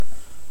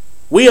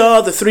We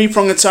are the Three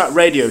Prong Attack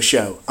radio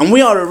show, and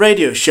we are a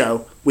radio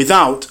show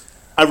without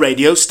a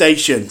radio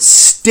station.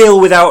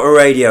 Still without a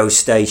radio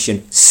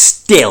station.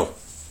 Still.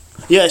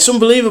 Yeah, it's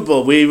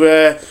unbelievable. We've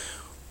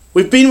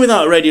been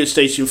without a radio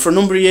station for a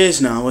number of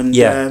years now, and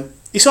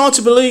it's hard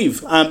to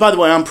believe. By the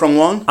way, I'm Prong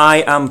 1.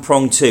 I am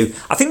Prong 2.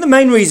 I think the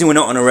main reason we're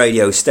not on a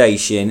radio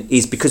station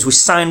is because we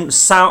signed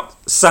up.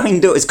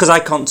 It's because I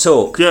can't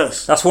talk.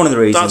 Yes. That's one of the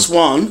reasons. That's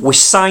one. We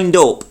signed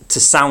up to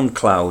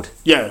SoundCloud.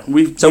 Yeah.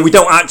 We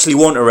don't actually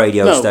want a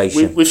radio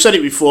station. We've said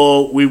it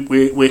before.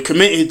 We're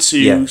committed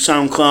to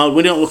SoundCloud.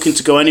 We're not looking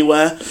to go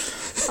anywhere.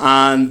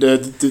 And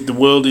the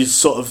world is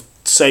sort of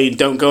saying,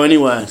 don't go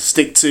anywhere.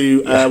 Stick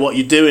to what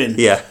you're doing.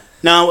 Yeah.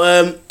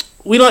 Now,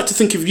 we like to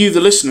think of you, the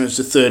listeners,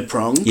 the Third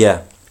Prong.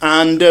 Yeah.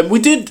 And we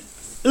did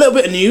a little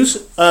bit of news.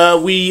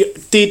 We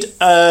did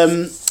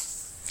a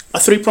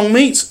three-prong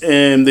meet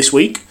this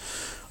week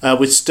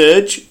with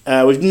Sturge.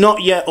 We've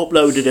not yet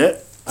uploaded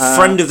it.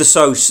 Friend of the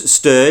Sauce,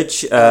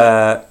 Sturge.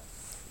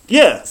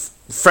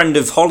 Friend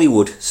of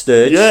Hollywood,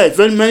 Sturge. Yeah,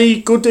 very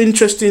many good,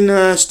 interesting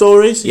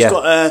stories. He's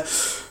got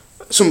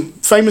some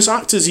famous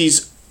actors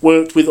he's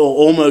worked with or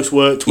almost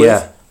worked with.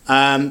 Yeah.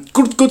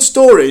 Good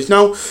stories.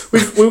 Now we're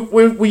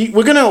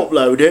going to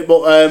upload it,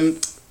 but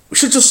we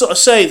should just sort of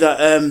say that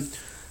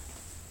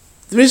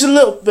there is a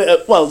little bit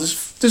of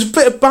there's a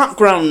bit of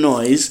background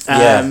noise.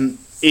 I've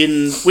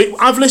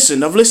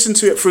listened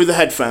to it through the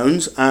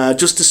headphones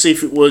just to see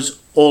if it was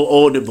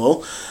all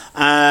audible.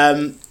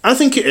 I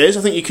think it is.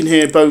 I think you can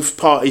hear both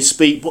parties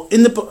speak, but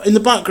in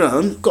the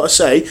background, got to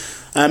say.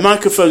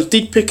 Microphones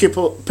did pick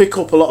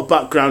up a lot of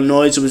background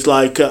noise. It was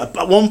like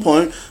at one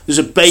point there's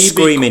a baby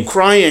screaming,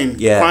 crying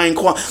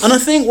quiet. And I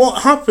think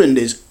what happened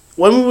is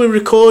when we were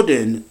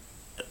recording,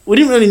 we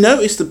didn't really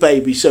notice the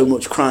baby so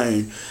much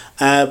crying.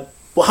 But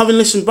having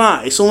listened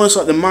back, it's almost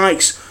like the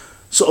mics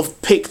sort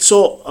of picked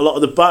up a lot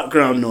of the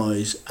background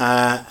noise,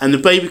 and the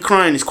baby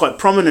crying is quite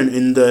prominent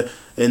in the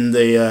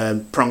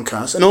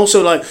prongcast. And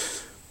also like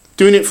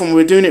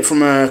we're doing it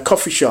from a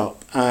coffee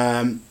shop,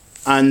 and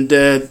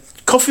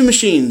coffee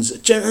machines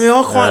generally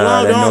are quite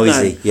loud, aren't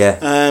noisy, they?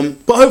 Yeah.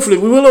 But hopefully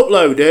we will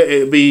upload it.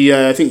 It'll be,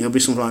 I think it'll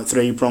be something like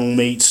Three Prong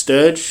meets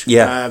Sturge.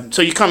 Yeah.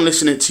 So you can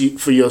listen it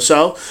for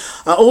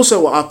yourself. Also,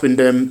 what happened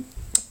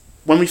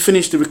when we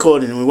finished the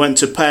recording and we went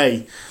to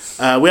pay,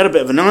 we had a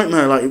bit of a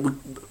nightmare.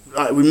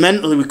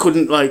 We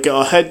couldn't get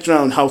our heads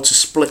around how to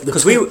split the.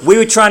 Because we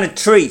were trying to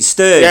treat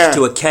Sturge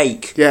to a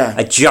cake. Yeah.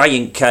 A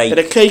giant cake. Had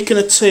a cake and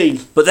a tea.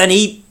 But then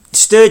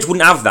Sturge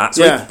wouldn't have that,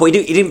 so he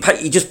didn't pay.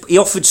 He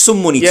offered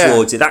some money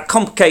towards it. That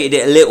complicated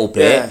it a little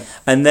bit,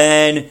 and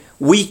then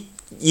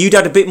you'd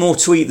had a bit more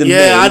to eat than me.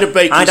 Yeah, I had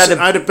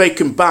a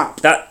bacon bap.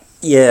 That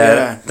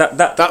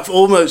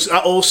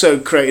also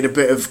created a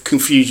bit of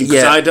confusion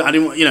because I didn't,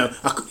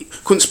 I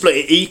couldn't split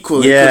it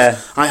equally. Yeah,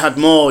 I had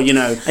more,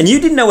 And you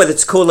didn't know whether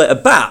to call it a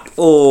bap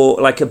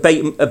or like a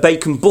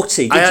bacon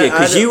butty, did you?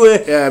 Because you were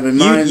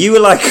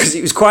like, because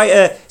it was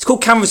it's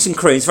called Canvas and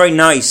Cream. It's a very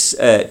nice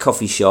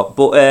coffee shop,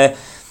 but.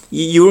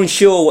 You were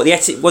unsure what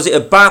was it a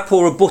bap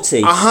or a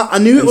butty? I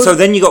knew it was. So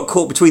then you got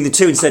caught between the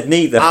two and said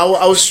neither.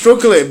 I was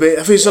struggling, but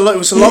it was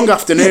a long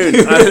afternoon,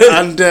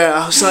 and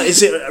I was like,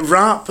 "Is it a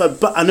wrap?"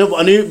 I knew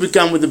it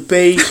began with a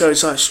B, so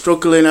it's like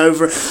struggling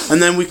over it.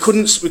 And then we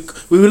couldn't.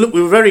 We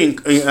were very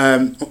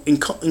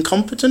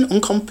incompetent.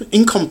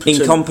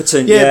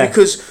 Incompetent. Yeah,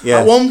 because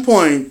at one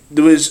point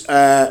there was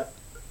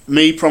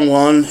me Prong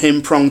 1,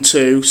 him Prong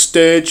 2,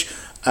 Sturge.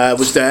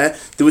 Was there.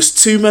 There was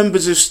two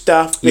members of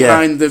staff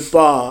behind the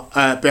bar,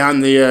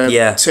 behind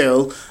the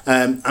till,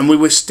 and we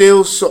were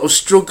still sort of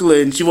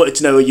struggling. She wanted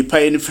to know, are you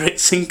paying for it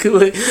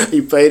singly? Are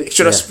you paying?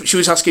 She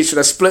was asking, should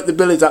I split the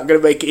bill? Is that going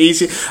to make it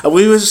easier? And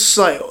we were just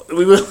like,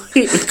 we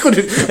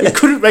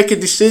couldn't make a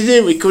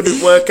decision. We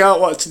couldn't work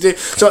out what to do.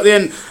 So at the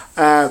end,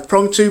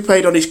 Prong 2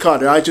 paid on his card,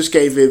 and I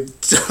gave him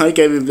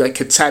like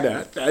a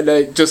tenner, and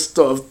I just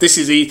thought of, this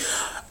is easy.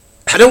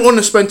 I don't want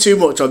to spend too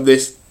much on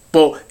this.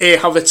 But here,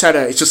 have a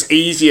tenner. It's just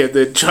easier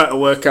than trying to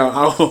work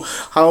out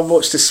how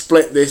much to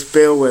split this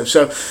bill with.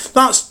 So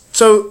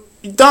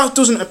that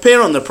doesn't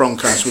appear on the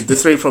prongcast with the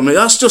three from me.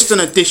 That's just an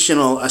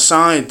additional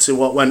aside to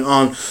what went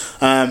on.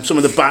 Some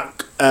of the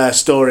back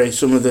story,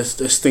 some of the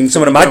things,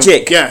 some of the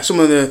magic. Some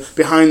of the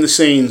behind the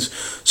scenes.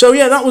 So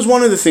that was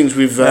one of the things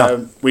we've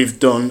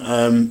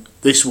done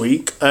this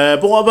week.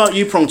 But what about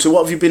you, Prong 2?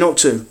 What have you been up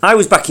to? I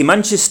was back in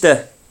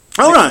Manchester.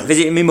 All right,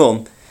 visiting my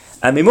mum.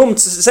 And my mum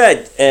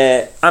said,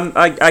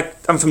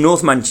 I'm from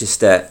North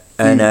Manchester,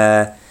 and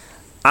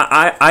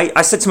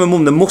I said to my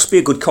mum, there must be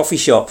a good coffee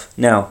shop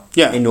now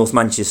in North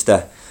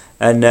Manchester.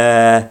 And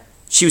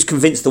she was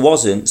convinced there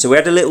wasn't, so we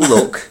had a little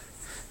look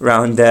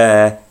around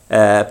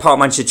Park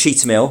Manchester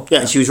Cheetah Mill,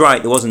 and she was right,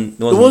 there wasn't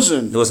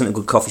a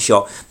good coffee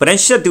shop. But then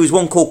she said there was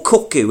one called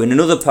Cuckoo in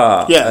another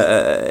part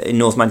in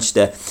North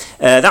Manchester.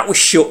 That was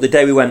shut the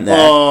day we went there.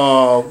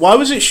 Oh, why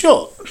was it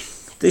shut?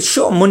 They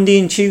shut on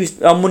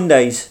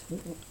Mondays.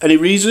 Any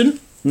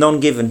reason? None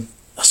given.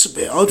 That's a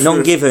bit odd.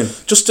 None given.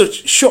 Just a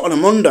shut on a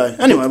Monday.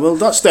 Anyway, well,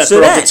 that's their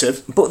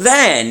prerogative. But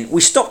then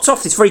we stopped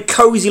off this very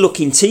cosy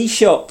looking tea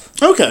shop.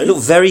 Okay. It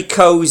looked very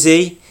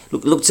cosy.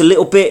 looked a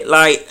little bit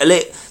like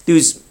there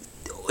was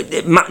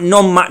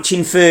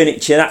non-matching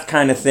furniture, that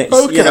kind of thing.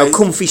 Okay. You know,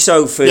 comfy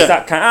sofas,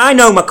 that kind. I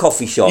know my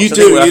coffee shops. You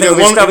do.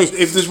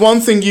 If there's one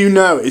thing you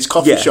know, it's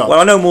coffee shop. Well,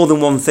 I know more than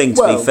one thing.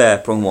 To be fair,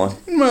 Prong One.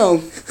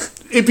 Well,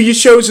 it'd be your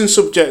chosen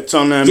subject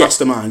on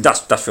Mastermind.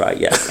 That's right.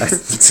 Yeah.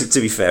 to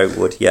be fair, it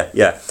would.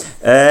 Yeah.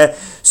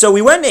 So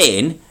we went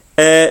in.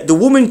 The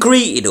woman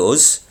greeted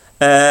us,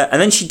 and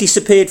then she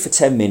disappeared for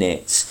 10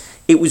 minutes.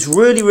 It was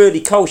really, really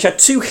cold. She had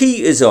 2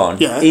 heaters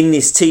on in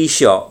this tea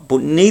shop,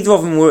 but neither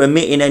of them were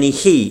emitting any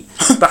heat.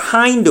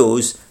 Behind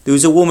us, there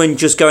was a woman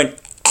just going...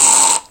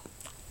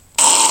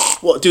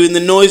 What, doing the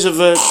noise of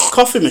a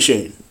coffee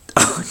machine?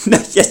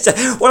 Yes.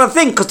 Well, I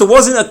think, because there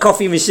wasn't a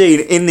coffee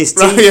machine in this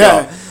tea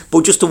shop,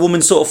 but just a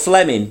woman sort of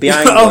flemming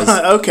behind us.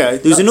 Right, okay.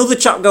 There was another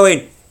chap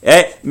going,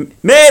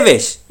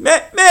 Mavis,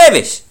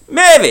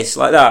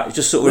 like that,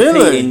 just sort of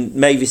repeating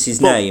Mavis's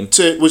name.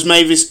 Was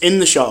Mavis in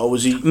the shop, or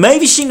was he?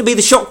 Mavis seemed to be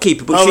the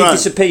shopkeeper, but she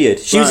disappeared.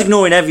 She was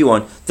ignoring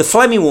everyone. The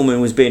Fleming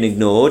woman was being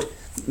ignored.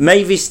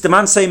 Mavis, the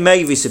man saying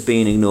Mavis had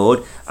been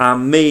ignored,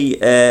 and me,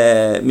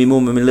 my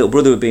mum and my little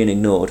brother were being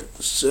ignored.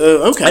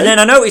 So, okay. And then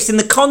I noticed in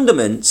the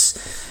condiments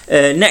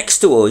next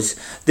to us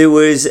there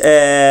was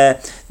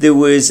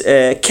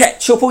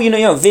ketchup, or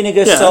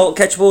vinegar, salt,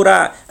 ketchup, all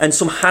that, and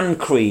some hand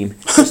cream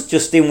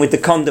just in with the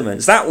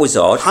condiments. That was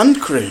odd. Hand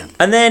cream.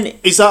 And then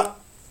is that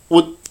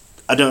what?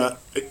 I don't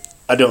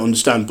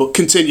understand. But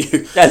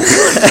continue.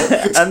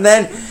 and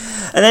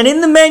then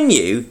in the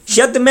menu, she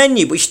had the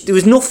menu, but there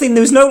was nothing.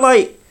 There was no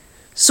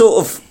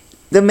sort of.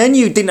 The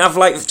menu didn't have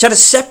she had a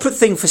separate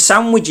thing for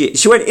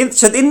sandwiches. She went in.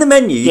 So in the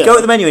menu, you go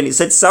to the menu and it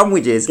said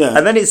sandwiches,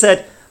 and then it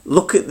said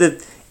look at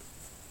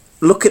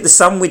the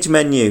sandwich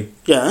menu.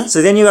 Yeah.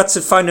 So then you had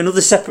to find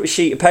another separate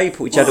sheet of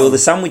paper which had all the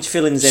sandwich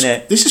fillings in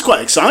it. This is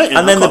quite exciting.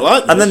 And then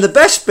the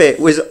best bit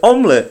was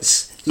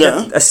omelettes.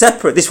 Yeah. A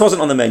separate. This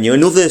wasn't on the menu.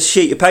 Another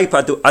sheet of paper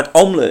had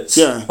omelettes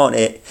on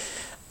it.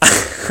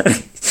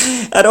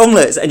 Had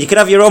omelettes, and you could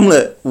have your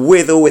omelette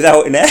with or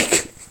without an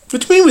egg.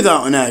 What do you mean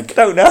without an egg?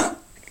 Don't know.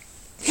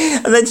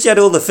 And then she had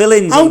all the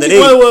fillings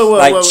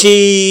underneath,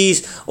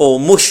 cheese or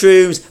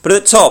mushrooms. But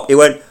at the top, it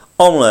went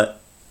omelette.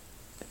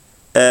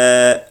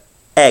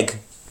 Egg.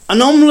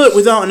 An omelette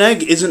without an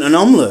egg isn't an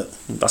omelette.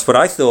 That's what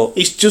I thought.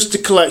 It's just a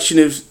collection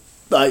of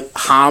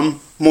ham,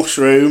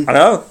 mushroom,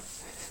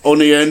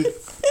 onion.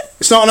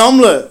 It's not an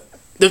omelette.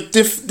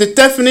 The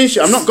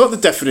definition. I've not got the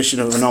definition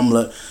of an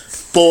omelette,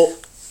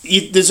 but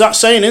there's that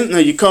saying, isn't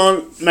there? You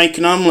can't make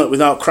an omelette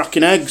without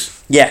cracking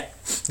eggs. Yeah,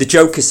 the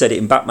Joker said it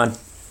in Batman.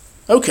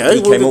 Okay,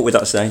 he came up with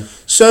that saying.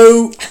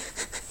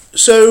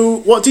 So,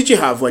 what did you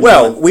have when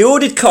we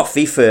ordered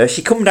coffee first.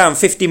 She come down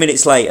 50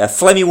 minutes later.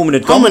 Flemmy woman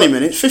had gone. How many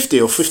minutes? 50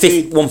 or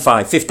 15? 15. Oh,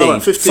 right, 15.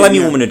 Flemmy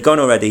woman had gone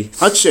already.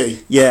 Had she?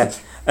 Yeah.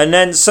 And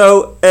then,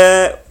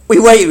 we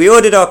waited. We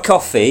ordered our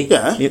coffee.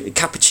 Yeah.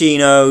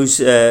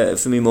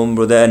 Cappuccinos for my mum,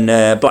 brother,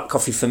 and black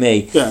coffee for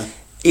me. Yeah.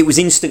 It was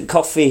instant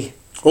coffee.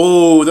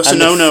 Oh, that's a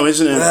no-no,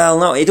 isn't it? Well,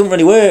 no, it didn't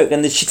really work.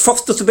 And she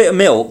frothed us a bit of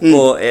milk,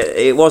 but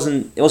it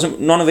wasn't.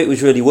 None of it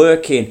was really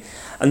working.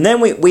 And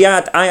then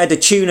I had a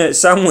tuna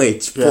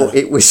sandwich, but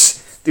there was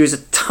a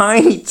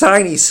tiny,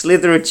 tiny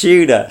slither of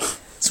tuna,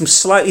 some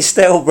slightly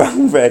stale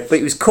brown bread, but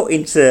it was cut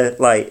into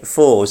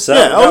fours. So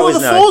that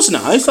was the fours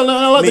nice. I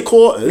like the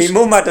quarters. My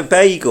mum had a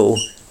bagel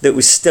that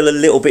was still a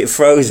little bit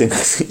frozen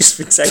because it's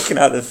been taken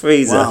out of the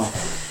freezer. Wow.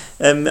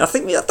 I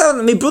think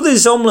my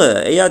brother's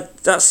omelette.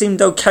 That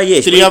seemed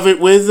okay-ish. Did he have it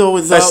with or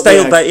without? A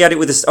stale bagel. He had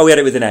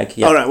it with an egg.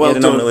 Yeah. All right, well he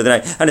had an omelette with an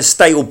egg and a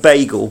stale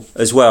bagel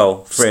as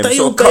well for him.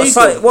 Stale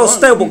bagel.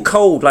 Stale but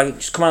cold,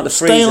 just come out of the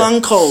freezer. Stale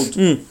and cold.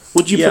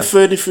 Would you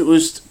prefer if it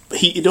was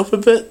heated up a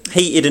bit?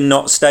 Heated and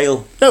not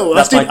stale. No,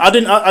 I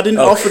didn't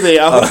offer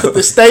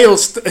the stale.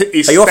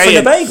 Are you offering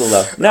the bagel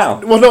though? Now?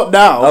 Well, not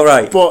now. All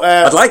right. But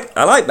I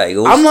like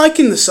bagels. I'm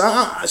liking the so.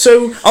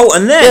 Oh,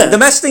 and then the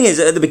best thing is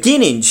at the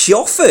beginning she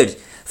offered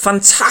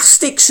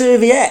fantastic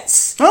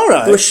serviettes. All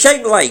right. They were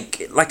shaped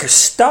like a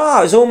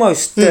star. It was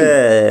almost.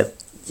 It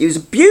was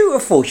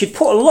beautiful. She'd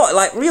put a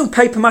lot, real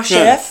paper mache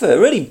effort.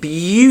 Really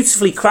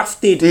beautifully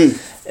crafted.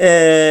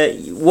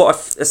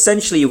 What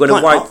essentially you're going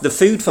to wipe the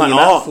food from your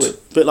mouth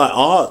with. A bit like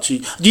art. Do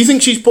you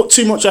think she's put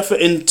too much effort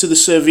into the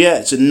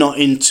serviettes and not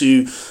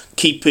into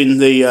keeping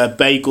the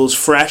bagels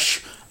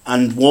fresh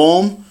and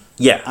warm?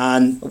 Yeah,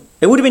 and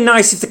it would have been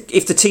nice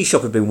if the tea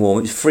shop had been warm.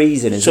 It was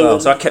freezing as well,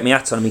 so I kept my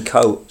hat on and my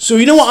coat. So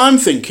you know what I'm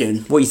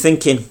thinking? What are you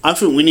thinking? I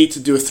think we need to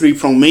do a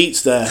 3-prong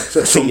meats there. I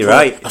think you're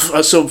right.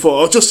 At some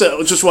point,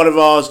 or just one of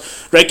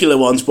ours regular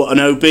ones, but an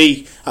OB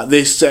at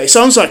this. It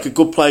sounds like a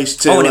good place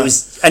to. Oh,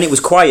 and it was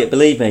quiet.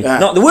 Believe me. Yeah.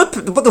 There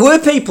were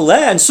people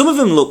there, and some of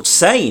them looked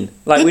sane.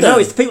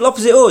 Noticed the people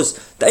opposite us.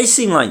 They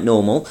seemed like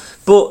normal,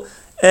 but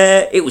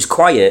it was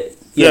quiet.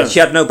 Yeah, she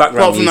had no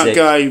background music. Apart from that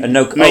guy,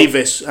 and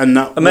Mavis, and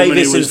that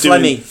Mavis and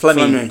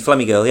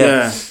Flemmy girl,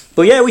 yeah.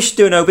 But yeah, we should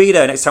do an OB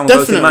there next time.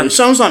 Definitely, it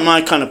sounds like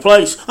my kind of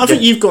place. I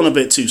think you've gone a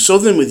bit too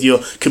southern with your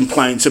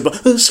complaints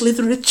about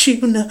slither of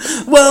tuna.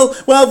 Well,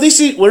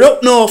 we're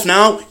up north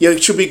now. You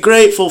should be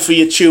grateful for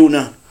your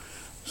tuna.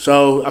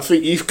 So I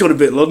think you've got a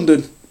bit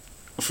London.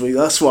 I think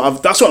that's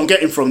what I'm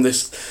getting from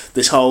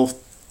this whole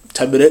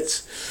 10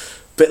 minutes.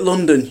 Bit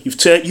London, you've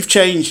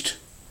changed.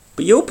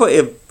 But your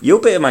bit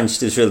of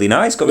Manchester's really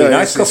nice. Got really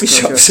nice coffee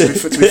shops. To be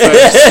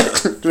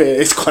fair,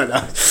 it's quite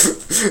nice.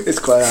 It's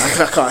quite nice.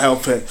 I can't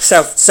help it.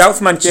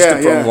 South Manchester,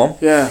 Prong 1.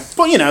 Yeah,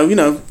 but you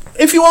know,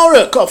 if you are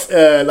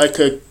like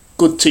a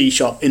good tea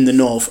shop in the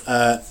north,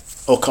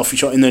 or coffee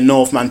shop in the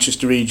North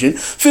Manchester region,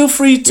 feel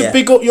free to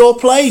big up your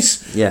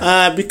place.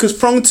 Yeah. Because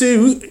Prong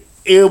 2,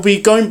 he'll be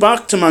going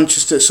back to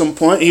Manchester at some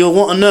point. He'll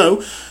want to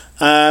know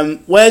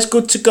where's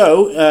good to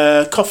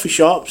go coffee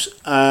shops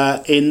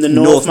in the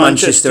North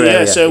Manchester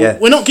area. So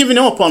we're not giving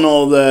up on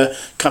all the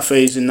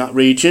cafes in that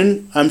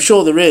region. I'm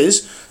sure there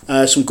is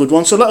some good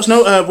ones. So let us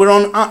know. We're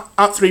on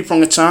at 3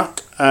 Prong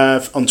Attack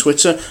on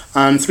Twitter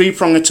and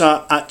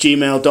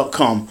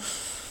 3prongattack@gmail.com.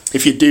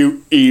 If you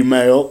do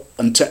email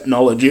and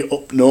technology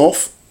up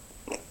north.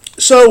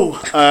 So,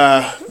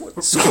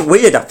 something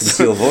weird happened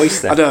to your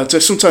voice there. I don't know,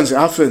 sometimes it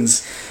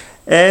happens.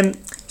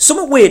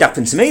 Something weird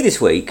happened to me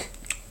this week.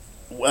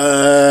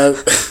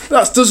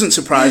 That doesn't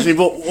surprise me,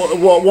 but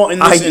what in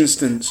this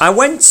instance? I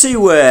went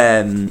to...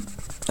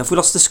 have we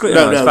lost the script?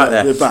 No, it's back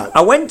there. Back.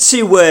 I went to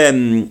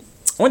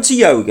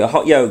yoga,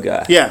 hot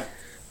yoga. Yeah.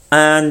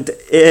 And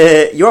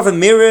you have a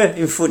mirror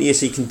in front of you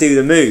so you can do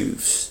the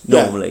moves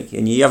normally,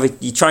 and you got a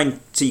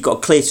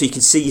clear so you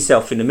can see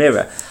yourself in the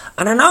mirror.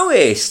 And I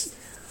noticed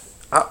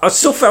I was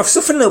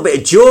suffering a little bit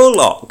of jaw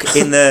lock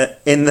in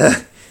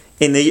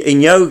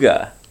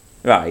yoga,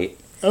 right?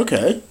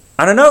 Okay.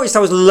 And I noticed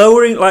I was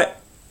lowering, like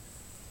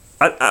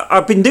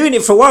I've been doing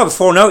it for a while.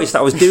 Before I noticed that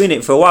I was doing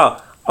it for a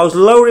while, I was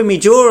lowering my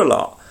jaw a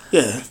lot.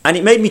 Yeah, and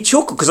it made me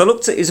chuckle because I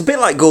looked at it was a bit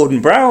like Gordon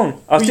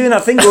Brown. I was doing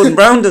that thing Gordon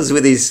Brown does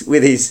with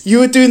his. You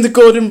were doing the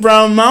Gordon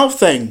Brown mouth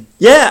thing.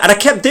 Yeah, and I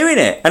kept doing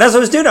it, and as I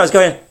was doing it, I was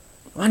going,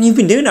 "Man, you've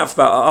been doing that for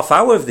about half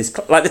hour of this."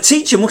 Like the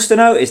teacher must have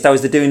noticed I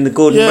was doing the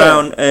Gordon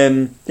Brown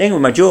thing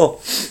with my jaw.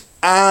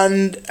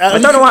 And I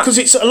don't know because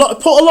it's a lot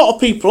of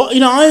people. You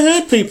know, I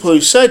heard people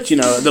who said, you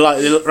know,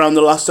 around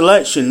the last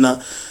election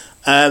that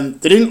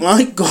they didn't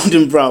like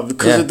Gordon Brown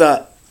because of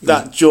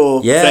that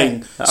jaw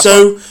thing. That's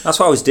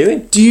what I was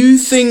doing. Do you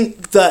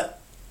think that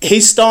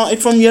he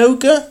started from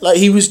yoga? Like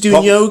he was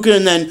doing yoga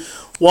and then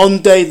one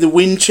day the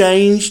wind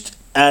changed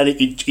and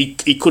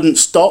he couldn't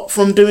stop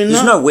from doing that?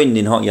 There's no wind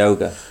in hot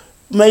yoga.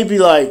 Maybe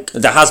like...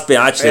 There has been,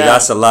 actually. Yeah.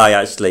 That's a lie,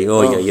 actually.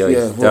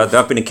 There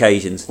have been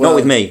occasions. Not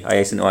with me, I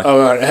hasten to add. Oh,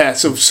 right, yeah.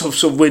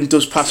 Some wind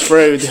does pass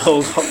through the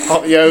whole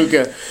hot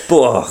yoga. But,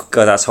 oh,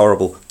 God, that's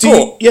horrible.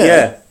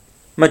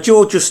 My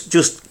jaw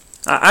just...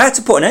 I had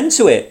to put an end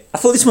to it. I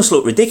thought this must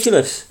look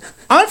ridiculous.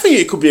 I think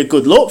it could be a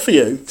good look for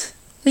you.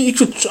 I think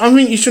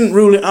you shouldn't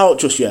rule it out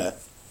just yet.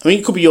 I mean,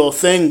 it could be your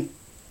thing.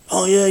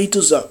 Oh yeah, he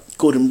does that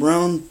Gordon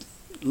Brown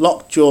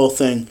lockjaw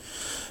thing.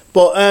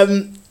 But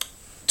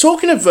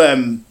talking of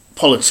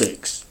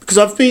politics, because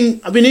I've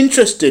been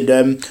interested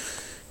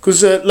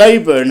because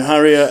Labour and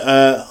Harriet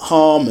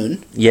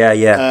Harman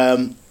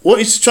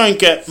wanted to try and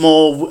get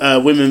more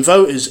women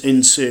voters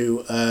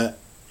into the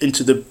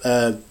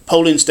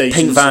polling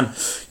stations. Pink van.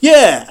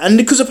 Yeah, and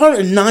because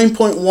apparently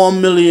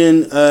 9.1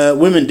 million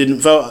women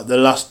didn't vote at the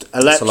last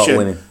election. That's a lot of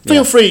women.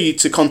 Feel free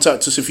to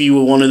contact us if you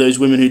were one of those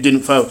women who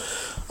didn't vote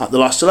at the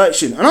last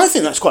election. And I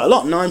think that's quite a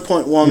lot.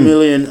 9.1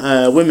 million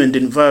women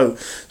didn't vote.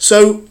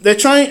 So they're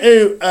trying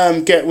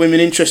to get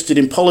women interested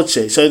in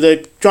politics. So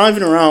they're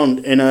driving around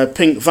in a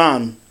pink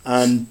van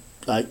and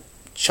like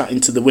chatting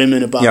to the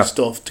women about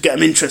stuff to get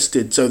them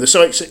interested. So they're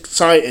so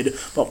excited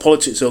about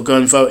politics they'll go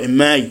and vote in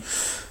May.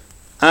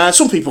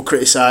 Some people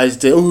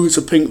criticised it. Oh, it's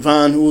a pink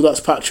van. Oh, that's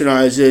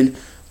patronising.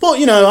 But,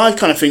 you know, I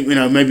kind of think, you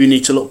know, maybe we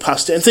need to look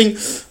past it and think,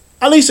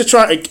 at least to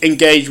try to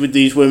engage with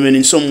these women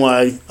in some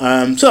way.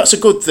 So that's a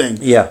good thing.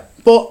 Yeah.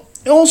 But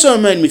it also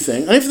made me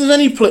think, and if there's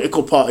any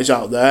political parties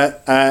out there,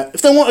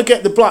 if they want to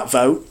get the black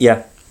vote,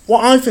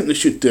 what I think they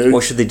should do...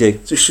 What should they do?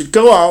 They should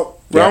go out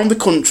round the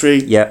country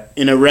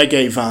in a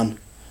reggae van.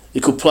 You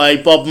could play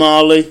Bob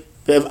Marley,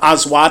 bit of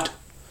Aswad,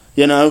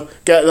 you know,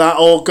 get that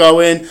all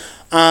going...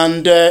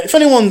 And if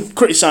anyone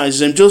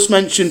criticises him, just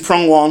mention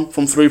Prong 1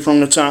 from 3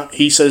 Prong Attack.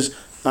 He says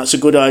that's a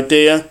good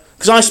idea.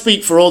 Because I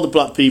speak for all the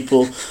black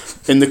people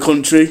in the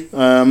country.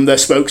 Their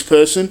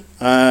spokesperson.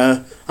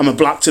 I'm a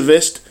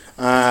blacktivist.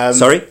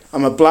 Sorry?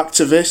 I'm a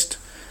blacktivist.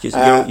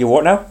 You're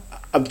what now?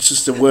 I'm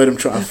just a word I'm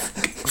trying to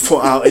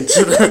put out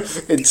into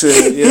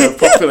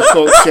popular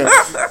culture.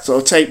 So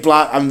I'll take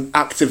black, I'm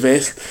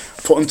activist,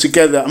 put them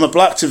together. I'm a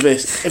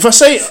blacktivist. If I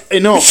say it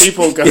enough,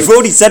 people go... You've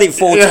already said it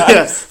 4 times.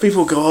 Yeah,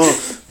 people go,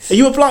 oh... Are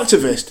you a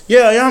blacktivist?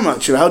 Yeah, I am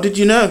actually. How did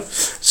you know?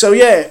 So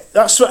yeah,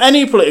 that's for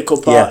any political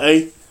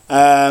party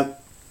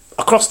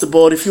across the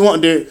board. If you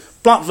want to do it,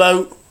 black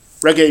vote,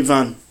 reggae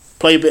van,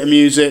 play a bit of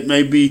music,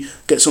 maybe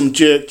get some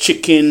jerk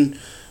chicken,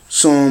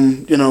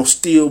 some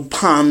steel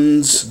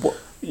pans,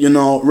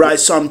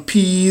 rice and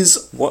peas,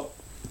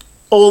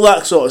 all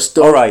that sort of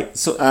stuff. All right.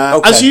 So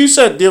as you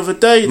said the other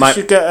day, you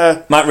should get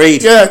a Matt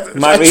Reid. Yeah, a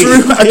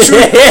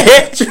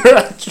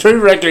true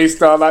reggae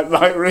star like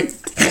Matt Reid.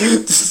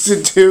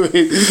 to do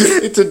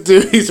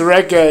his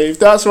reggae.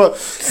 That's what,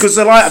 because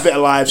they like a bit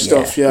of live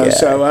stuff. Yeah.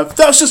 So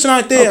that's just an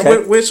idea.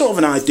 Okay. We're sort of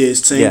an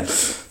ideas team. Yeah.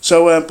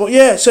 So, but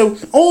yeah. So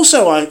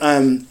also,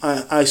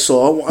 I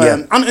saw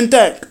Ant and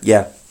Dec.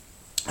 Yeah.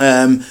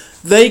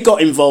 They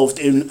got involved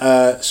in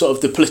sort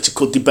of the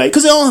political debate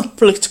because they are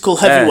political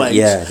heavyweights.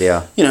 Yeah, they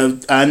are. You know,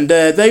 and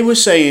they were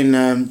saying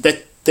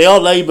that they are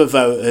Labour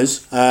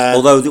voters.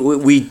 Although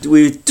we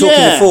were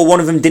talking before, one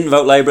of them didn't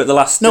vote Labour at the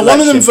last election. One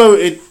of them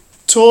voted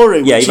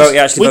Tory.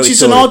 Which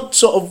is an odd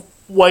sort of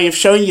way of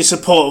showing your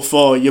support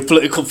for your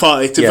political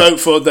party to vote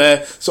for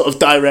their sort of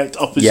direct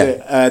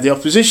opposite, the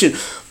opposition.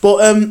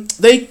 But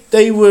they're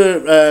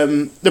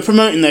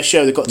promoting their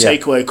show. They've got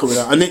Takeaway coming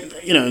out, and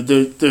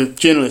the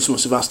journalists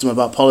must have asked them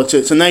about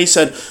politics, and they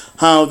said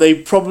how they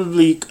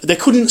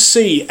couldn't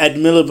see Ed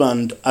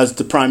Miliband as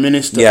the Prime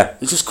Minister. Yeah.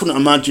 They just couldn't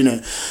imagine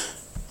it.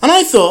 And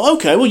I thought,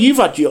 okay, well, you've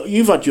had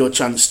your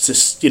chance to,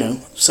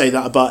 say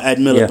that about Ed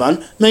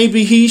Miliband. Yeah.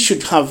 Maybe he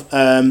should have,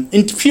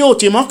 in pure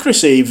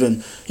democracy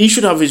even, he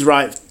should have his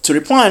right to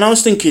reply. And I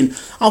was thinking,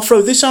 I'll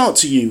throw this out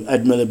to you,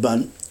 Ed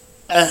Miliband.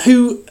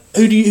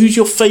 Who's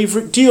your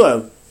favourite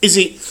duo? Is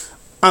it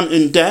Ant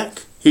and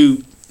Dec,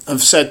 who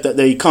have said that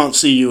they can't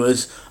see you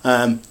as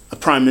a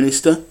Prime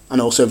Minister, and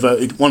also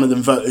one of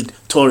them voted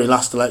Tory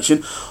last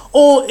election,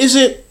 or is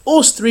it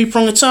us, Three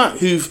Prong Attack,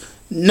 who've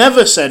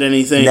never said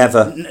anything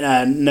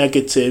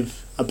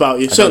negative about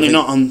you. Certainly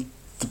not on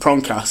the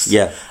Prongcast.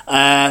 Yeah.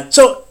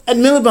 So, Ed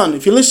Miliband,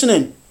 if you're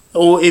listening,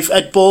 or if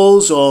Ed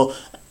Balls or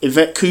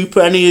Yvette Cooper,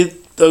 any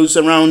of those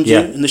around you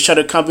in the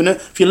Shadow Cabinet,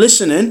 if you're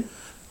listening,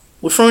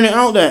 we're throwing it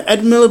out there.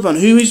 Ed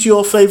Miliband, who is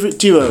your favourite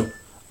duo?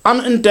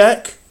 Ant and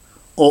Dec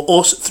or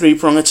us, Three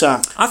Prong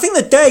Attack? I think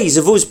the days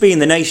of us being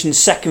the nation's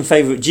second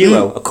favourite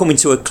duo are coming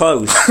to a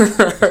close.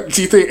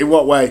 Do you think, in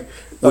what way?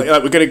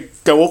 Like we're going to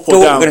go up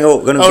or down? We're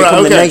going to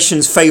become the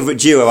nation's favourite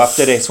duo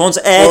after this. Once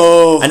Ed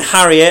and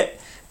Harriet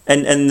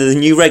and the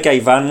new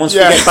reggae van, once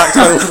we get back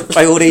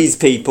by all these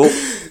people.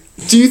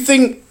 Do you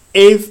think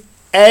if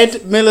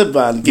Ed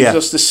Miliband gives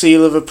us the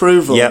seal of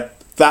approval,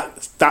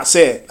 that's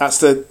it? That's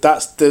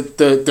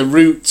the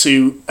route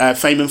to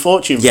fame and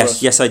fortune for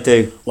us? Yes, I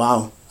do.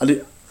 Wow.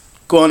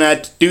 Go on,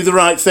 Ed. Do the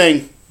right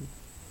thing.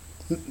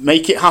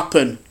 Make it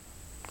happen.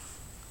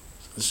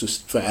 It's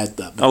just for Ed,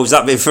 that bit. Oh, is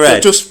that bit for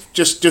Ed?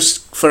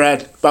 Just for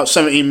Ed. About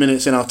 17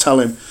 minutes in, I'll tell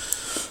him.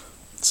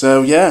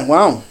 So, yeah,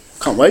 wow.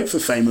 Can't wait for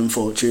fame and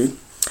fortune.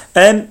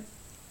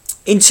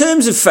 In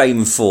terms of fame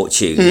and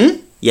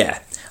fortune,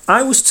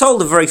 I was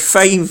told a very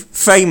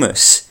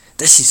famous...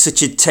 This is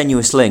such a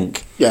tenuous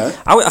link. Yeah.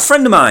 A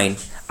friend of mine,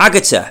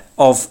 Agatha,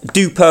 of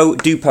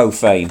Dupo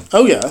fame.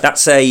 Oh, yeah.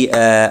 That's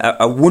a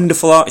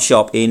wonderful art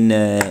shop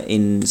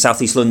in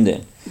South East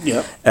London.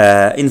 Yeah.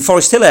 In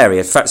Forest Hill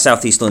area,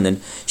 South East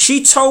London.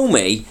 She told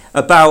me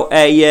about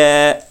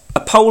a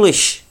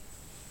Polish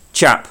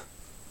chap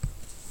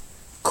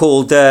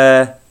called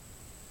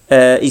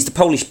he's the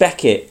Polish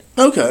Beckett.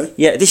 Okay.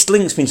 Yeah, this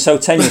link's been so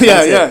tenuous.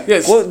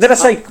 Yes. Well, did I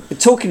say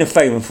talking of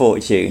fame and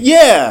fortune?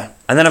 Yeah.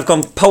 And then I've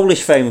gone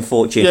Polish fame and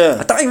fortune. Yeah.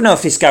 I don't even know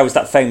if this guy was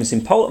that famous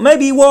in Poland.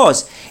 Maybe he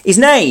was. His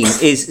name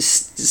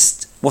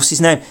is what's his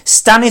name?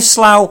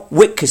 Stanislaw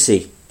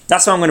Witkowiec.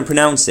 That's how I'm going to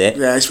pronounce it.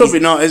 Yeah, it's probably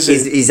not, is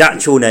it? His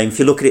actual name, if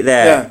you look at it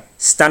there,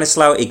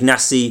 Stanislaw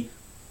Ignacy.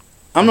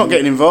 I'm not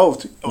getting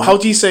involved. How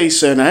do you say his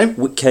surname?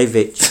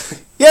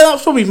 Witkowiec. Yeah,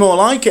 that's probably more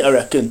like it, I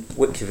reckon.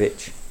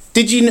 Witkowiec.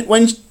 Did you,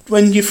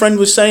 when your friend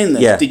was saying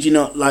this, did you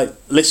not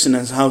listen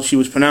as how she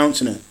was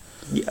pronouncing it?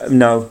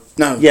 No.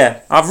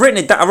 Yeah, I've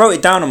written it. I wrote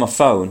it down on my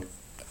phone.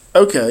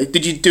 Okay.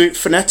 Did you do it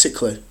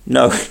phonetically?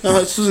 No. No,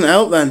 it doesn't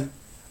help then.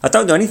 I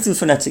don't do anything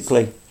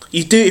phonetically.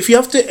 You do if you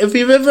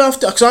ever have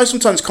to. Because I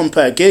sometimes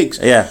compare gigs.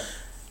 Yeah.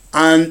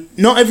 And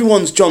not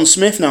everyone's John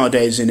Smith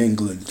nowadays in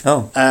England.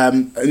 Oh.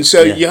 And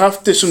so you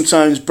have to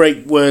sometimes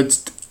break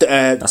words.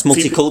 That's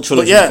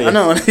multiculturalism. Yeah, I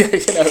know.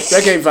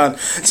 Reggae van.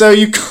 So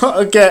you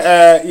gotta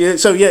get.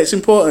 So it's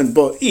important.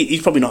 But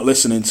he's probably not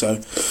listening. So.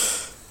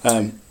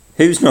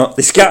 Who's not?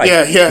 This guy?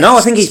 Yeah. No,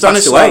 I think he's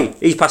passed away.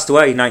 He's passed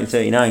away in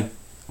 1939.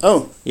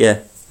 Oh.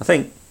 Yeah, I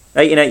think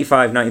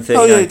 1885, 1939.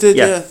 Oh yeah, he did.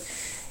 Yeah.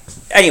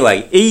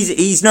 Anyway,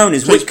 he's known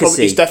as Witkowiec.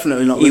 He's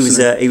definitely not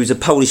listening. He was a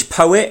Polish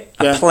poet,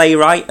 a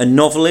playwright, a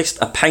novelist,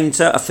 a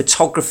painter, a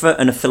photographer,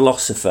 and a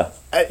philosopher.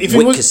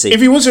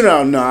 If he was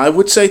around now, I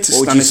would say to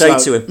Stanislaw, what would you say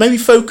to him? Maybe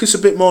focus a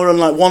bit more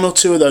on one or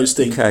two of those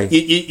things. Okay.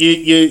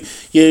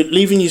 You're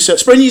leaving yourself,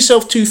 spreading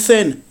yourself too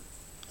thin,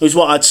 is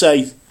what I'd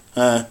say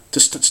to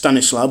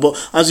Stanislaw.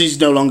 But as he's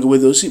no longer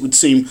with us, it would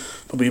seem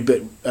probably a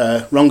bit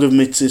wrong of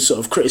me to sort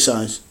of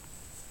criticise.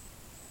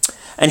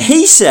 And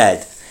he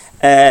said,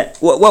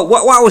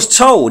 what I was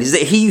told is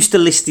that he used to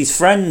list his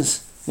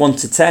friends 1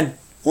 to 10.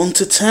 1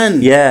 to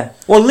 10? Yeah.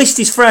 Well, list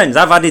his friends.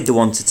 I've added the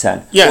 1 to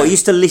 10. Yeah. But he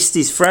used to list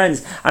his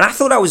friends. And I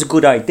thought that was a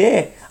good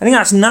idea. I think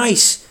that's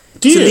nice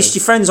to list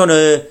your friends on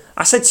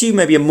I said to you,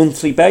 maybe a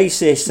monthly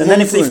basis. And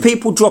then if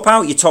people drop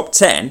out your top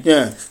 10,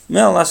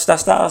 well, that's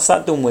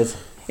that done with.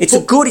 It's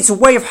a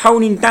way of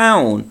honing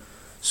down,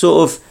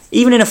 sort of,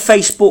 even in a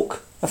Facebook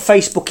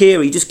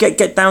era, you just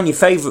get down your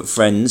favourite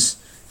friends,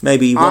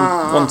 Maybe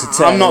 1 to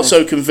 10. I'm not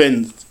so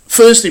convinced.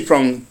 Firstly,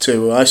 prong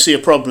 2, I see a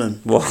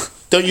problem. What?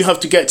 Don't you have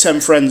to get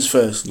 10 friends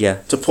first?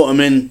 Yeah. To put them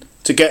in,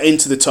 to get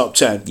into the top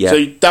 10? Yeah.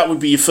 So that would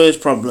be your first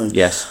problem.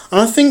 Yes.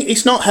 And I think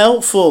it's not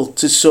helpful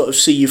to sort of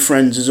see your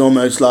friends as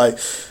almost like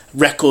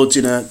records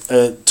in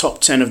a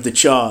top 10 of the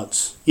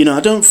charts. You know,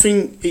 I don't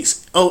think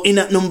it's, in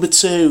at number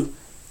 2,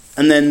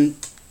 and then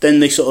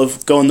they sort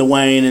of go on the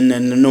wane, and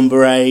then the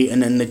number 8,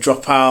 and then they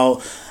drop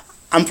out.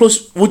 And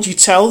plus, would you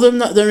tell them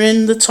that they're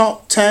in the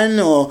top 10,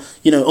 or,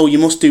 you know, you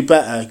must do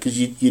better because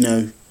you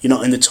know you're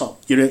not in the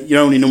top. You're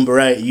only number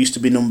 8. It used to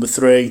be number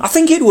 3. I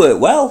think it'd work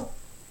well.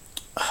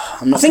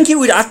 I think it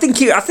would. I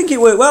think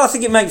it worked well. I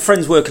think it'd make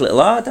friends work a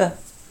little harder,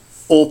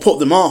 or put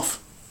them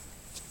off.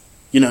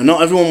 You know,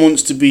 not everyone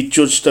wants to be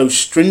judged so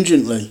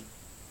stringently.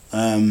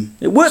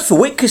 It worked for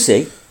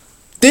Witkersey.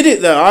 Did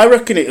it though? I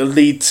reckon it'll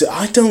lead to.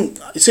 I don't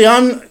see.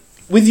 I'm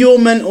with your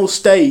mental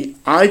state.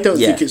 I don't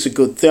think it's a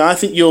good thing. I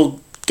think you'll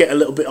get a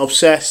little bit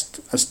obsessed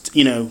as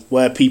you know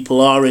where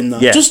people are in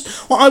that. Just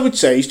what I would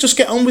say is just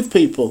get on with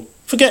people.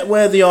 Forget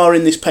where they are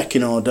in this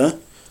pecking order.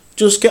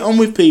 Just get on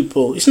with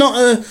people. It's not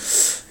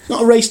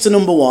a race to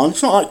number 1.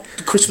 It's not like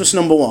the Christmas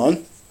number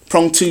 1,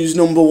 prong 2's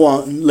number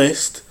 1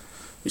 list,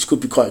 which could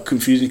be quite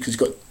confusing because you've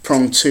got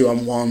prong 2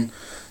 and 1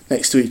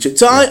 next to each other.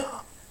 So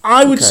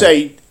I would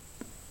say,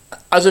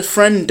 as a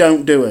friend,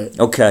 don't do it.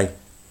 Okay.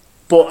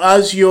 But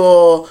as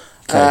your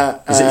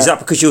is that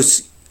because you're?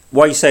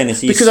 Why are you saying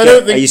this? Because I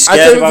don't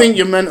think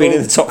you're mental. Being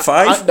in the top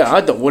 5.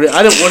 I don't worry.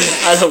 I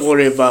don't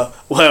worry about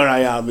where I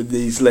am in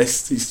these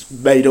lists, these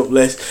made up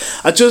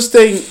lists. I just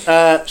think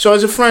so.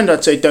 As a friend,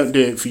 I'd say don't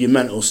do it for your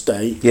mental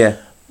state. Yeah.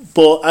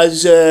 But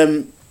as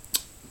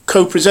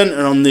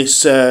co-presenter on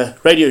this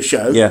radio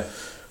show,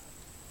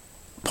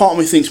 part of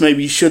me thinks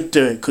maybe you should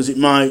do it because it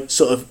might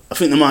sort of. I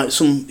think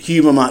some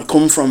humour might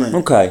come from it.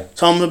 Okay.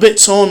 So I'm a bit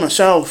torn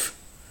myself.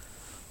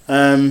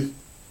 Yeah,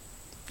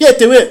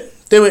 do it.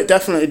 Do it,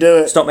 definitely do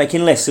it. Stop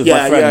making lists with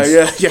my friends.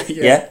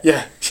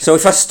 Yeah. So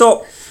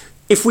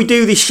if we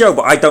do this show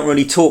but I don't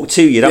really talk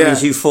to you, that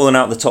means you've fallen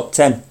out of the top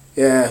 10.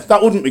 Yeah,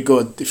 that wouldn't be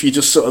good if you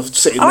just sort of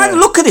sitting there. I like the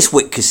look of this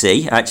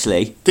Witkersey,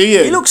 actually. Do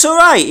you? He looks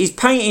alright. He's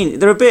painting.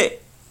 They're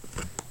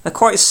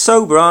quite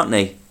sober, aren't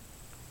they?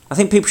 I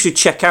think people should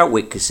check out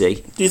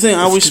Witkersey. Do you think,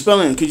 how are we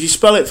spelling? Could you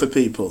spell it for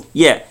people?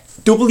 Yeah.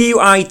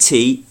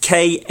 Witkacy.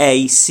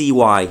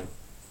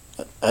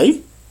 Eh?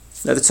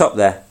 At the top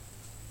there.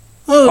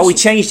 He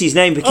changed his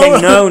name,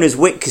 became known as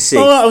Witkersey.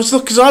 Oh,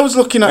 because I was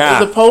looking at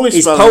the Polish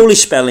spelling. His Polish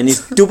spelling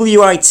is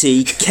Witkiewicz.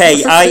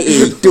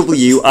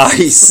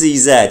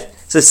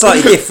 So it's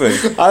slightly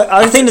different.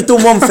 I think they've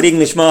done one for the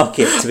English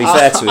market, to be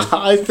fair to him.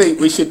 I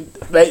think we should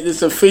make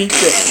this a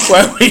feature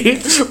where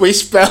we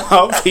spell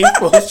out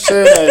people's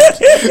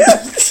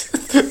surnames.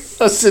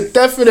 That's a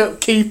definite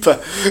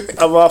keeper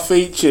of our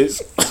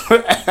features.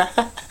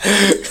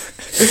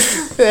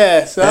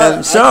 Yeah,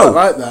 I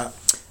like that.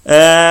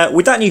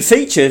 With that new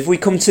feature, have we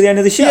come to the end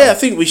of the show? Yeah, I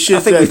think we should. I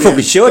think we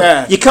probably should.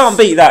 Yeah. You can't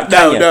beat that,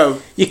 can you? No.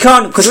 You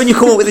can't, because when you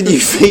come up with a new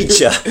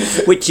feature,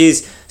 which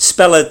is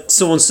spell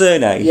someone's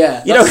surname,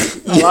 I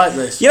like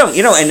this. You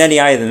don't end any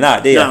higher than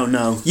that, do you?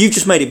 No. You've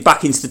just made it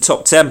back into the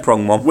top 10,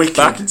 prong 1. Wicked.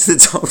 Back into the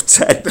top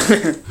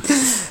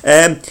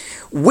 10.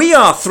 We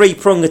are 3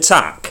 Prong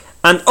Attack.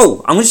 And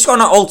I'm just going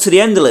to alter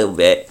the end a little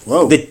bit.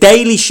 Whoa. The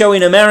Daily Show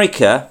in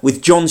America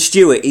with Jon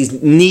Stewart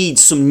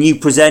needs some new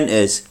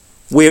presenters.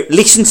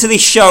 Listen to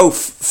this show,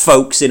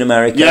 folks in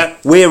America. Yeah.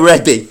 We're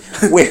ready.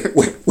 If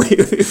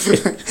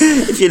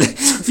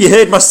you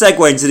heard my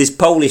segue into this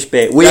Polish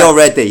bit, we are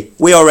ready.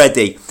 We are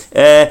ready.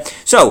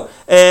 So,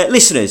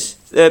 listeners,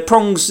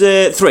 Prongs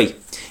 3.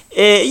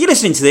 You're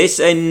listening to this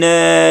and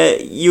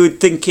you're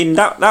thinking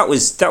that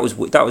was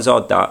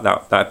odd,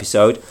 that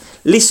episode.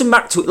 Listen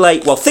back to it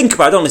later. Well, think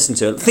about it. Don't listen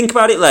to it. Think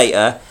about it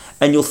later,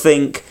 and you'll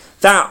think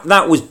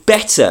that was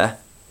better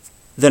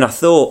than I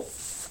thought.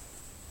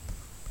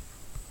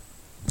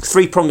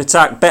 3 Prong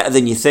Attack, better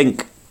than you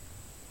think.